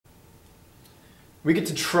We get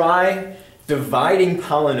to try dividing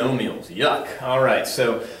polynomials. Yuck. All right,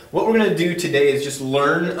 so what we're going to do today is just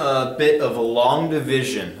learn a bit of long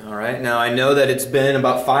division. All right, now I know that it's been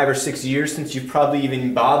about 5 or 6 years since you've probably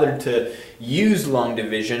even bothered to use long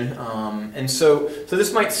division, and so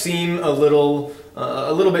this might seem a little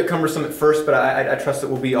bit cumbersome at first, but I trust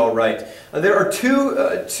it will be all right. There are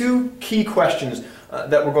two key questions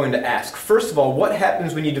that we're going to ask. First of all, what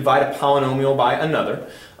happens when you divide a polynomial by another?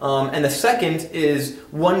 And the second is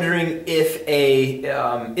wondering if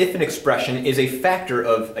an expression is a factor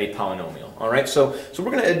of a polynomial. All right, so we're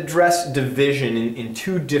going to address division in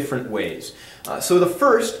two different ways. So the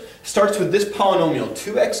first starts with this polynomial,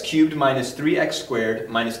 2x cubed minus 3x squared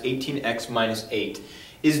minus 18x minus 8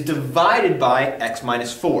 is divided by x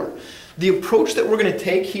minus 4. The approach that we're going to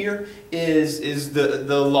take here is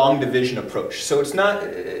the long division approach. So it's not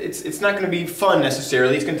going to be fun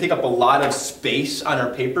necessarily. It's going to take up a lot of space on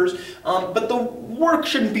our papers, but the work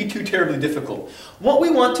shouldn't be too terribly difficult. What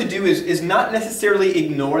we want to do is not necessarily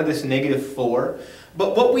ignore this -4,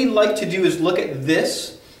 but what we like to do is look at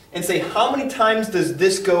this and say, how many times does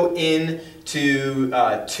this go into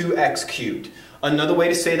 2x cubed? Another way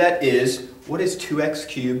to say that is, what is 2x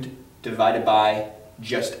cubed divided by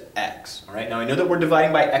just x? All right. Now I know that we're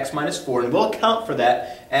dividing by x minus 4, and we'll account for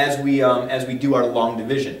that as we do our long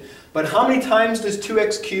division. But how many times does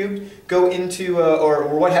 2x cubed go into, or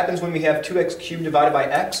what happens when we have 2x cubed divided by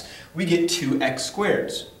x? We get 2x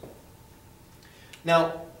squareds.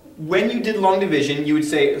 Now, when you did long division, you would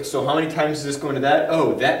say, so how many times does this go into that?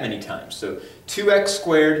 Oh, that many times. So 2x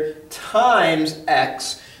squared times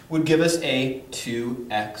x would give us a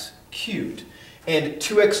 2x cubed. And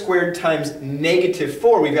 2x squared times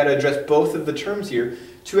 -4, we've got to address both of the terms here.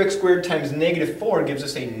 2x squared times -4 gives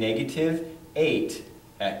us a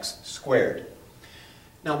 -8x squared.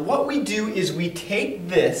 Now what we do is we take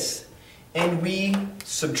this and we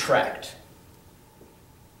subtract.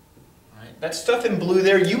 All right, that stuff in blue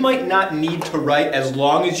there, you might not need to write as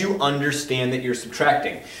long as you understand that you're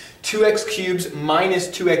subtracting. 2x cubes minus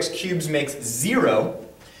 2x cubes makes 0.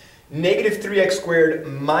 -3x squared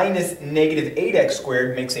minus -8x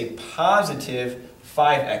squared makes a positive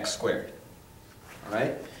 5x squared. All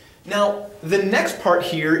right. Now the next part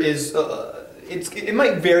here is it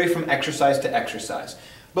might vary from exercise to exercise,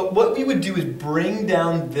 but what we would do is bring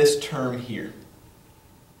down this term here.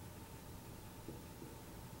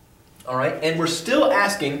 All right, and we're still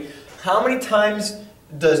asking how many times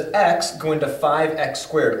does x go into 5x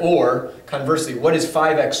squared? Or, conversely, what is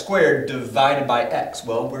 5x squared divided by x?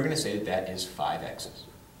 Well, we're going to say that that is 5x's.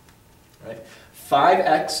 Right?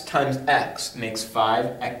 5x times x makes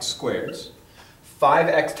 5x squareds.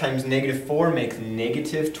 5x times -4 makes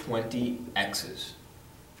 -20x's.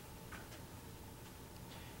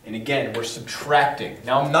 And again, we're subtracting.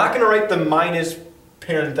 Now, I'm not going to write the minus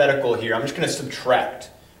parenthetical here. I'm just going to subtract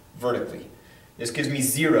vertically. This gives me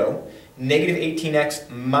 0. -18x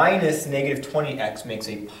minus -20x makes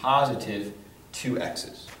a positive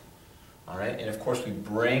 2x's. All right, and of course we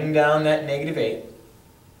bring down that -8.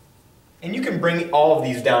 And you can bring all of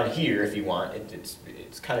these down here if you want. It's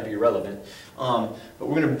kind of irrelevant. But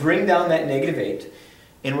we're going to bring down that -8,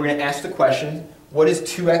 and we're going to ask the question, what is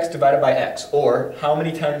 2x divided by x? Or how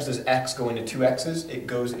many times does x go into 2x's? It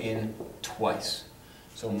goes in twice.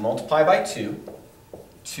 So multiply by 2.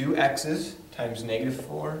 2x's times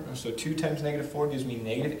 -4, so 2 times -4 gives me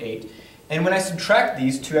 -8. And when I subtract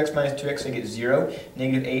these, 2x minus 2x, I get 0.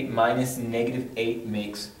 -8 minus -8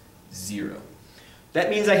 makes 0. That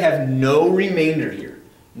means I have no remainder here.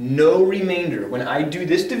 No remainder. When I do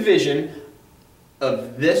this division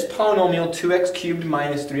of this polynomial, 2x cubed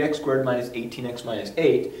minus 3x squared minus 18x minus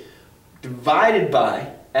 8, divided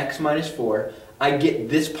by x minus 4, I get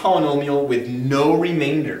this polynomial with no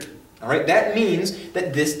remainder. All right, that means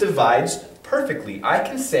that this divides perfectly. I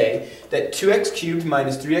can say that 2x cubed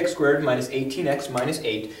minus 3x squared minus 18x minus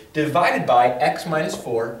 8 divided by x minus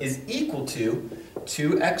 4 is equal to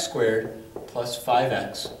 2x squared plus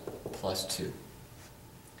 5x plus 2.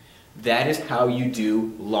 That is how you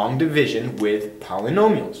do long division with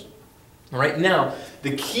polynomials. All right, now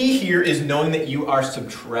the key here is knowing that you are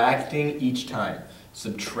subtracting each time.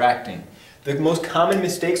 Subtracting. The most common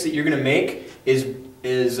mistakes that you're going to make is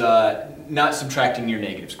not subtracting your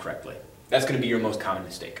negatives correctly. That's going to be your most common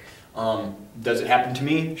mistake. Does it happen to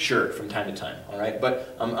me? Sure, from time to time. All right,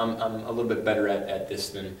 but I'm a little bit better at this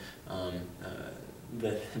than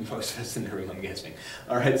most of us in the room, I'm guessing.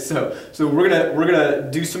 All right, so we're gonna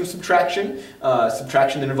do some subtraction.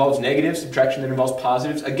 Subtraction that involves negatives, subtraction that involves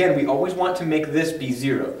positives. Again, we always want to make this be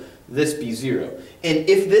 0. this be 0. And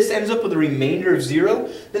if this ends up with a remainder of 0,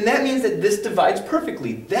 then that means that this divides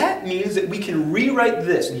perfectly. That means that we can rewrite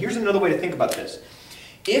this. And here's another way to think about this.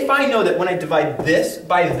 If I know that when I divide this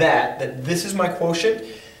by that this is my quotient,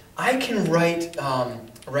 I can write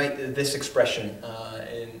this expression,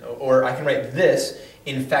 or I can write this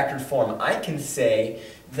in factored form. I can say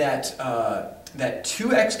that that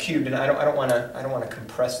 2x cubed, and I don't want to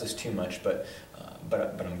compress this too much, but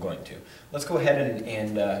I'm going to. Let's go ahead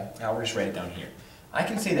and I'll just write it down here. I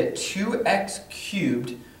can say that 2x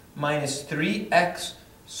cubed minus 3x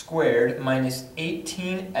squared minus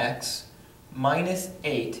 18x minus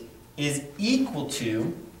 8 is equal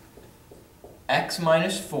to x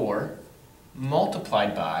minus 4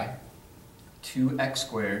 multiplied by 2x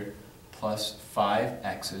squared plus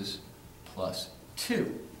 5x's plus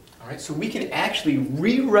 2. All right, so we can actually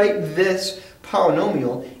rewrite this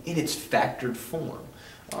polynomial in its factored form.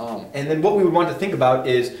 And then what we would want to think about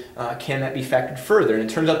is, can that be factored further? And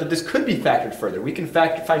it turns out that this could be factored further. We can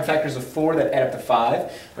find factors of 4 that add up to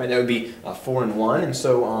 5. Right? That would be 4 and 1. And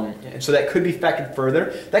so that could be factored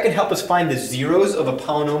further. That can help us find the zeros of a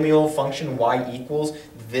polynomial function y equals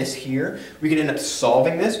this here. We can end up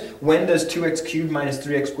solving this. When does 2x cubed minus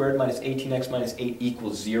 3x squared minus 18x minus 8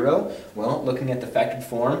 equals 0? Well, looking at the factored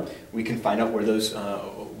form, we can find out where those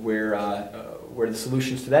where the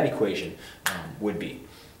solutions to that equation would be.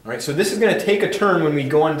 All right, so this is going to take a turn when we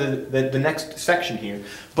go on to the next section here.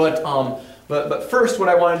 But first, what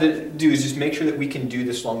I wanted to do is just make sure that we can do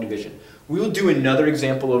this long division. We will do another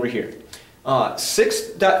example over here.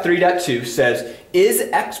 6.3.2 says, is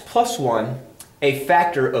x plus 1 a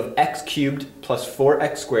factor of x cubed plus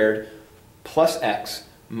 4x squared plus x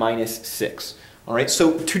minus 6? All right,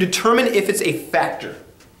 so to determine if it's a factor,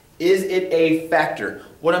 is it a factor?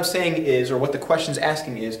 What I'm saying is, or what the question's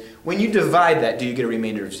asking is, when you divide that, do you get a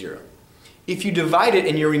remainder of 0? If you divide it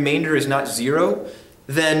and your remainder is not 0,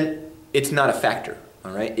 then it's not a factor.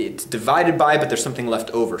 All right, it's divided by, but there's something left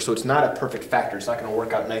over, so it's not a perfect factor. It's not going to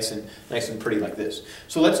work out nice and pretty like this.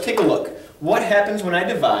 So let's take a look. What happens when I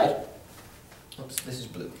divide? Oops, this is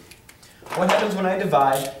blue. What happens when I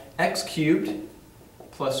divide x cubed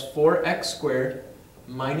plus 4x squared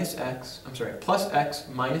minus x, plus x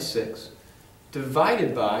minus 6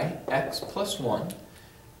 divided by x plus 1?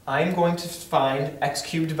 I'm going to find x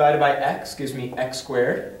cubed divided by x gives me x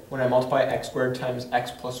squared. When I multiply x squared times x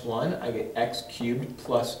plus 1, I get x cubed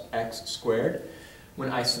plus x squared. When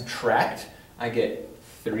I subtract, I get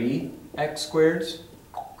 3x squareds.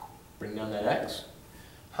 Bring down that x.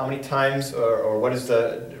 How many times, or what is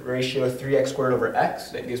the ratio of 3x squared over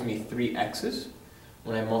x? That gives me 3x's.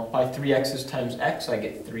 When I multiply 3x's times x, I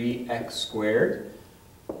get 3x squared.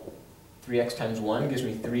 3x times 1 gives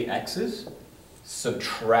me 3x's.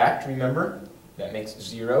 Subtract, remember, that makes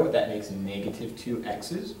 0. That makes negative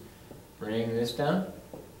 2x's. Bring this down,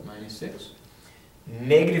 minus 6.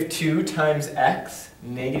 Negative 2 times x.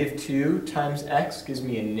 Negative 2 times x gives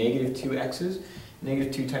me a negative 2x's.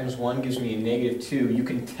 Negative 2 times 1 gives me a negative 2. You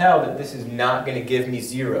can tell that this is not going to give me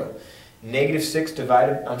 0. Negative 6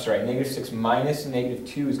 minus negative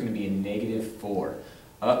 2 is going to be a negative 4.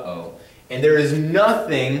 Uh-oh. And there is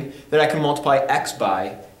nothing that I can multiply x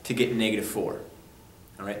by to get negative 4.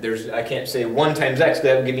 All right, I can't say 1 times x because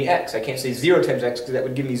that would give me x. I can't say 0 times x because that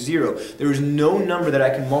would give me 0. There is no number that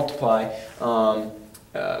I can multiply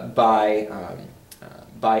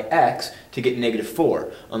by x to get negative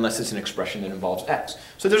 4, unless it's an expression that involves x.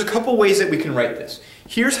 So there's a couple ways that we can write this.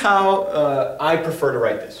 Here's how I prefer to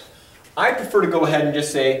write this. I prefer to go ahead and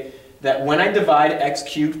just say that when I divide x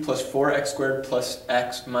cubed plus 4x squared plus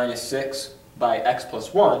x minus 6 by x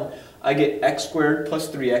plus 1, I get x squared plus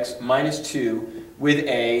 3x minus 2 with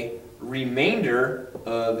a remainder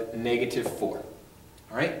of negative 4. All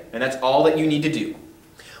right? And that's all that you need to do.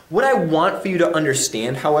 What I want for you to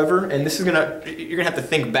understand, however, and this is you're gonna have to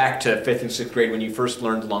think back to 5th and 6th grade when you first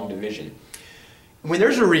learned long division. When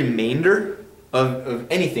there's a remainder of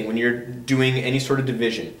anything, when you're doing any sort of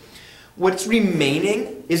division, what's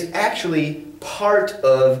remaining is actually part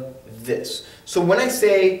of this. So when I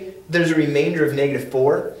say there's a remainder of negative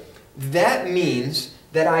 4, that means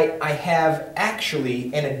that I have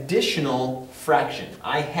actually an additional fraction.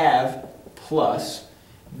 I have plus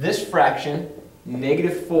this fraction,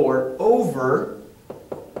 negative 4 over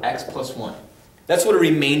x plus 1. That's what a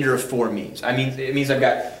remainder of 4 means. It means I've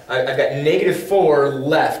got negative 4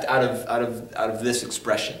 left out of this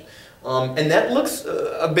expression. And that looks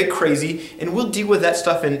a bit crazy, and we'll deal with that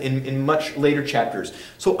stuff in much later chapters.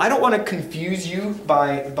 So I don't want to confuse you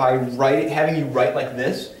by having you write like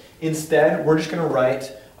this. Instead, we're just going to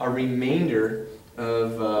write a remainder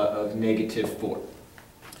of negative 4.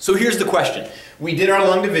 So here's the question. We did our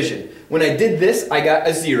long division. When I did this, I got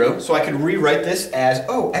a 0, so I could rewrite this as,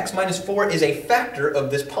 oh, x minus 4 is a factor of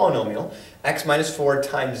this polynomial. X minus 4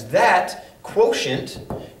 times that quotient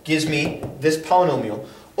gives me this polynomial.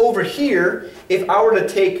 Over here, if I were to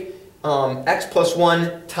take x plus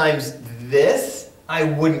 1 times this, I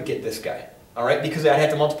wouldn't get this guy, all right? Because I'd have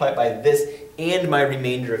to multiply it by this and my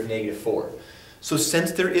remainder of negative 4. So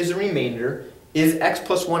since there is a remainder, is x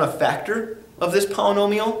plus 1 a factor of this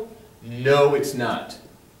polynomial? No, it's not.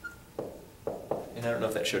 And I don't know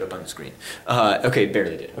if that showed up on the screen. Okay,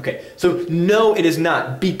 barely did. Okay, so no, it is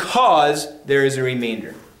not, because there is a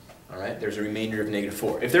remainder. All right, there's a remainder of negative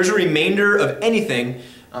 4. If there's a remainder of anything,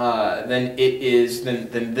 then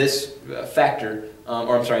this factor,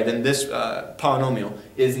 then this polynomial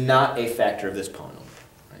is not a factor of this polynomial.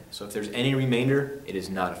 Right? So if there's any remainder, it is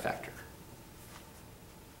not a factor.